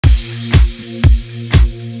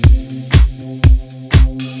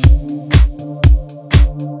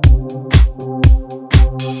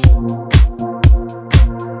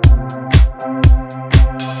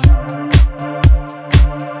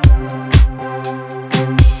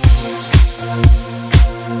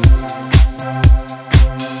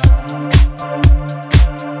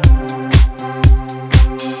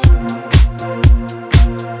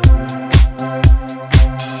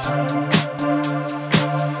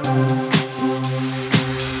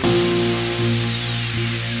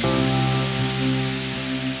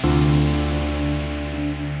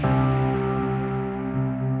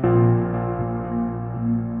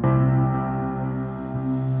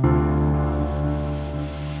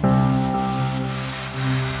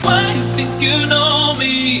think you know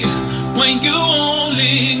me when you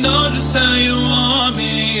only notice how you want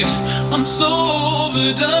me? I'm so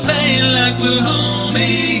over the pain like we're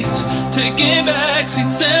homies, taking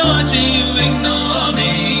backseats and watching you ignore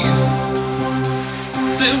me.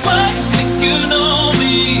 Say why you think you know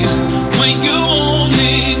me when you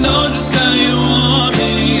only notice how you want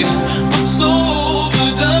me? I'm so over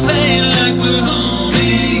the pain like we're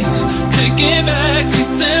homies, taking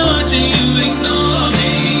backseats and watching you ignore me.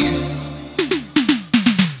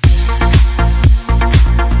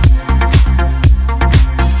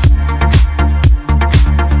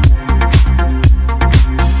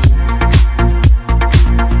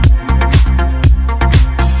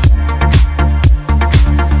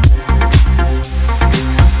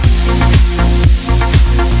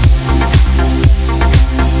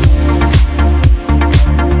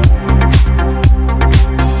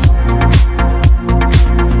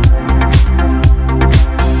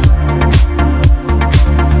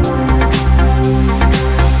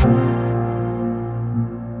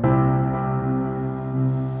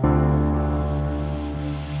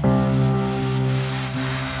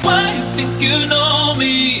 You know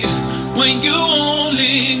me when you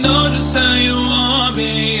only notice how you want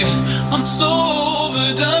me. I'm so over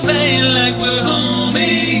the pain like we're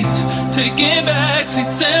homies, taking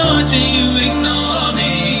backseats and watching you ignore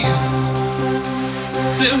me.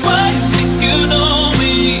 Say why you think you know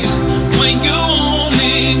me when you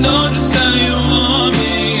only notice how you want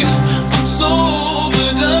me? I'm so over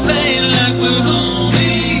the pain like we're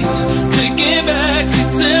homies, taking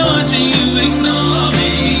backseats and watching you ignore me.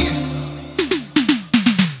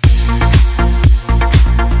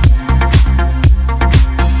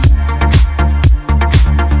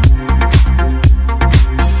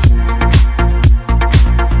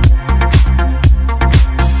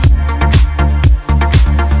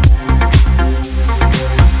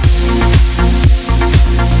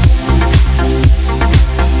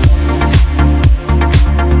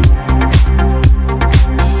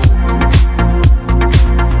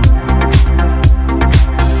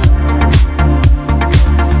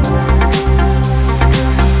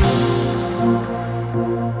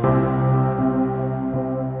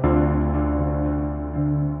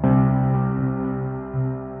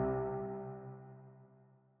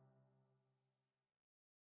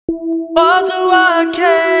 Why do I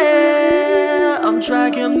care? I'm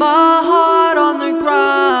dragging my heart